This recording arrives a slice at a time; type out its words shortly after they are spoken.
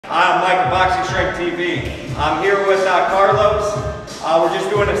I'm Mike of Boxing Strength TV. I'm here with Carlos. We're just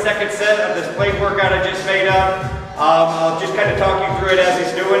doing a second set of this plate workout I just made up. I'll just kind of talk you through it as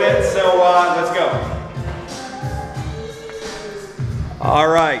he's doing it, so let's go. All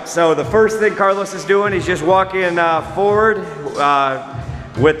right, so the first thing Carlos is doing, he's just walking forward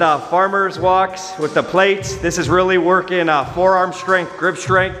with farmer's walks with the plates. This is really working forearm strength, grip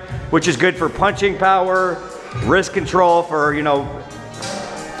strength, which is good for punching power, wrist control for,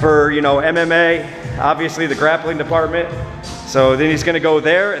 MMA, obviously the grappling department. So then he's gonna go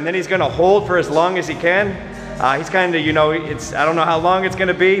there, and then he's gonna hold for as long as he can. He's kind of, I don't know how long it's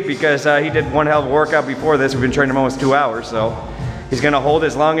gonna be because he did one hell of a workout before this. We've been training him almost 2 hours, so he's gonna hold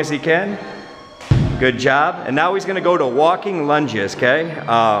as long as he can. Good job. And now he's gonna go to walking lunges, okay?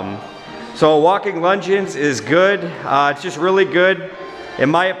 So walking lunges is good. It's just really good,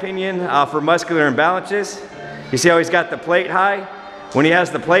 in my opinion, for muscular imbalances. You see how he's got the plate high? When he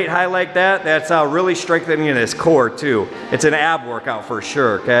has the plate high like that, that's really strengthening his core too. It's an ab workout for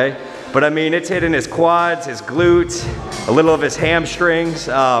sure, okay? But I mean, it's hitting his quads, his glutes, a little of his hamstrings,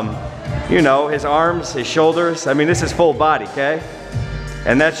 his arms, his shoulders. I mean, this is full body, okay?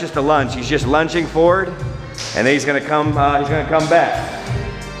 And that's just a lunge. He's just lunging forward, and then he's gonna come back.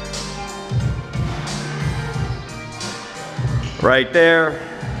 Right there.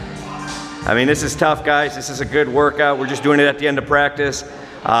 I mean, this is tough, guys. This is a good workout. We're just doing it at the end of practice.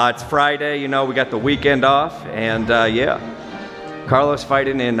 It's Friday, we got the weekend off, and yeah. Carlos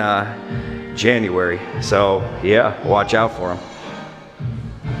fighting in January, so yeah, watch out for him.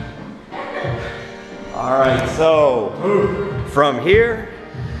 All right, so from here,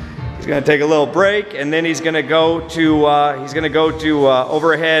 he's gonna take a little break, and then he's gonna go to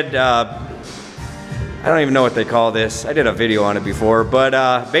overhead. I don't even know what they call this. I did a video on it before,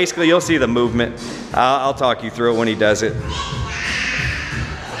 but basically you'll see the movement. I'll talk you through it when he does it.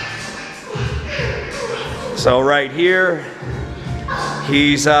 So right here,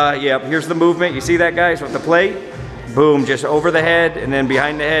 he's, here's the movement. You see that, guys, with the plate? Boom, just over the head, and then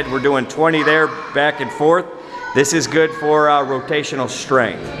behind the head. We're doing 20 there, back and forth. This is good for rotational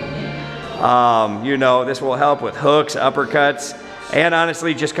strength. This will help with hooks, uppercuts, and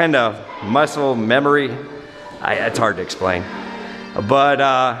honestly, just kind of muscle memory. It's hard to explain. But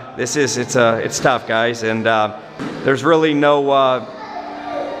it's tough, guys, and there's really no,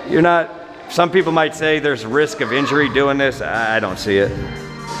 some people might say there's risk of injury doing this. I don't see it.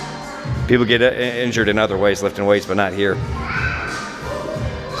 People get injured in other ways, lifting weights, but not here.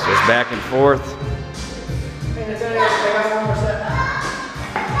 It's just back and forth.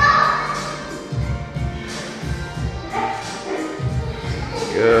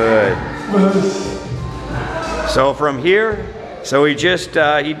 Good. So from here,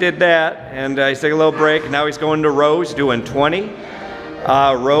 he did that, and he's taking a little break. Now he's going to rows, doing 20.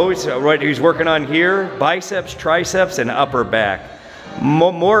 Rows, right, he's working on here, biceps, triceps, and upper back.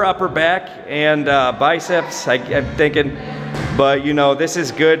 More upper back and biceps, I'm thinking. But this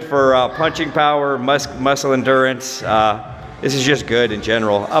is good for punching power, muscle endurance. This is just good in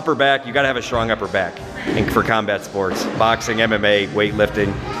general. Upper back, you gotta have a strong upper back for combat sports. Boxing, MMA,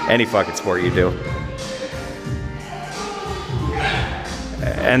 weightlifting, any fucking sport you do.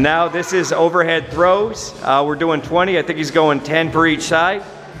 And now this is overhead throws. We're doing 20, I think he's going 10 per each side.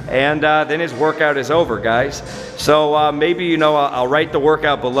 And then his workout is over, guys. So maybe, I'll write the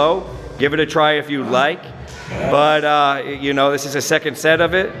workout below. Give it a try if you'd like. But, this is a second set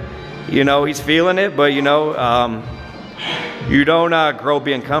of it. He's feeling it, but, you don't grow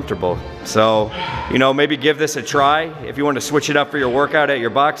being comfortable. So, maybe give this a try if you want to switch it up for your workout at your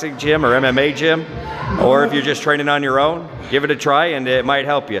boxing gym or MMA gym, or if you're just training on your own, give it a try and it might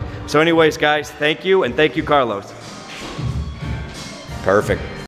help you. So anyways, guys, thank you, and thank you, Carlos. Perfect.